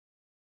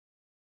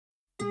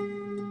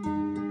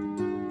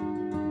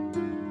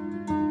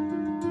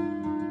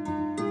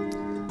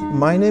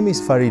My name is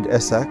Farid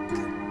Esak.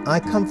 I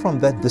come from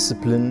that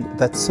discipline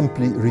that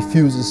simply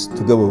refuses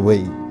to go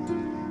away.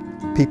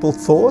 People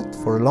thought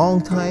for a long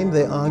time,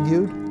 they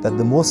argued, that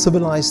the more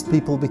civilized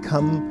people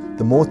become,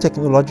 the more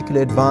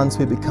technologically advanced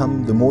we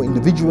become, the more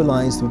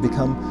individualized we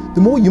become,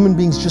 the more human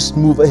beings just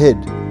move ahead.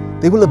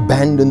 They will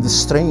abandon the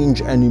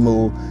strange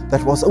animal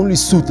that was only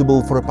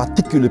suitable for a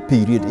particular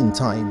period in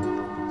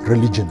time,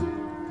 religion.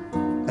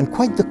 And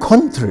quite the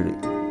contrary.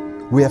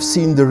 We have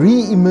seen the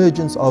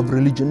re-emergence of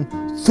religion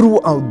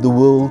throughout the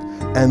world,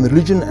 and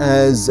religion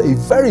as a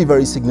very,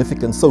 very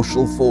significant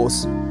social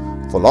force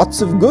for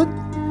lots of good,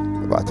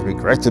 but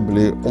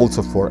regrettably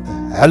also for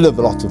a hell of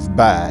a lot of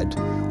bad.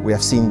 We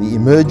have seen the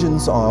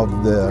emergence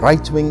of the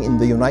right wing in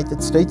the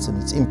United States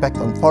and its impact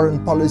on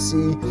foreign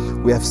policy.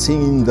 We have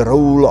seen the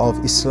role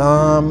of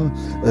Islam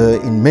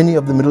in many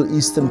of the Middle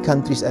Eastern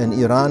countries and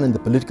Iran and the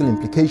political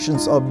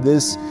implications of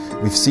this.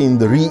 We've seen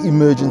the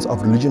re-emergence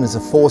of religion as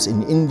a force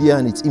in India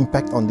and its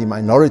impact on the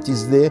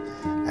minorities there.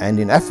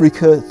 And in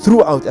Africa,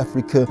 throughout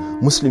Africa,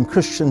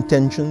 Muslim-Christian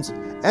tensions.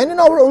 And in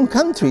our own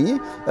country,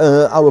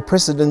 our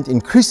president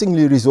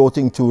increasingly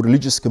resorting to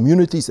religious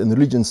communities and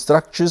religion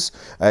structures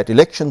at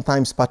election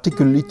times,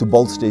 particularly to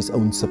bolster his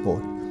own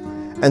support.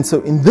 And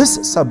so in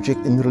this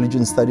subject in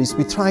religion studies,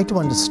 we try to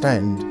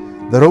understand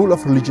the role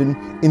of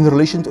religion in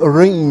relation to a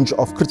range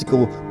of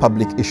critical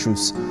public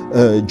issues,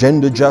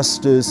 gender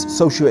justice,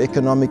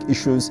 socio-economic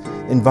issues,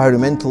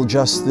 environmental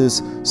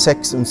justice,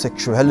 sex and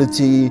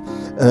sexuality,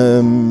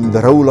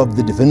 the role of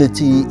the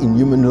divinity in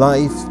human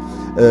life.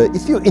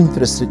 If you're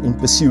interested in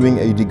pursuing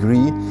a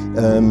degree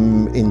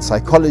in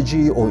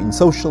psychology or in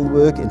social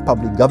work, in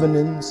public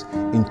governance,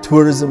 in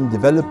tourism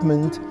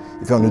development,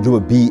 if you want to do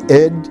a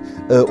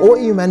B.Ed or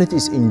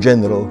humanities in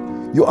general,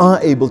 you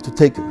are able to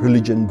take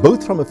religion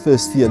both from a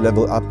first year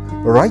level up,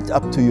 right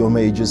up to your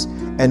majors,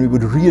 and we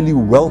would really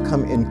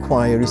welcome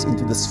inquiries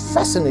into this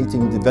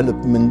fascinating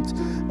development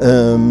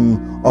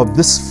of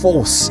this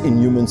force in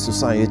human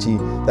society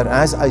that,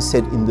 as I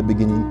said in the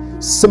beginning,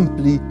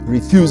 simply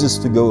refuses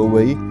to go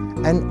away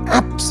and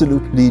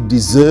absolutely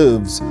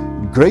deserves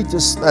greater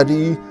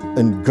study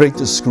and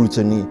greater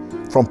scrutiny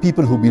from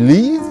people who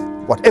believe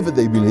whatever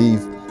they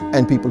believe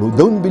and people who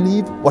don't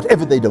believe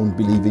whatever they don't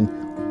believe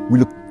in.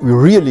 We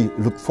really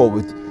look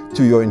forward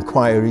to your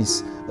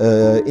inquiries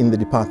in the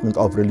Department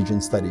of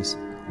Religion Studies.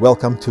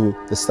 Welcome to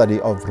the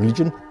study of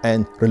religion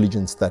and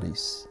religion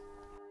studies.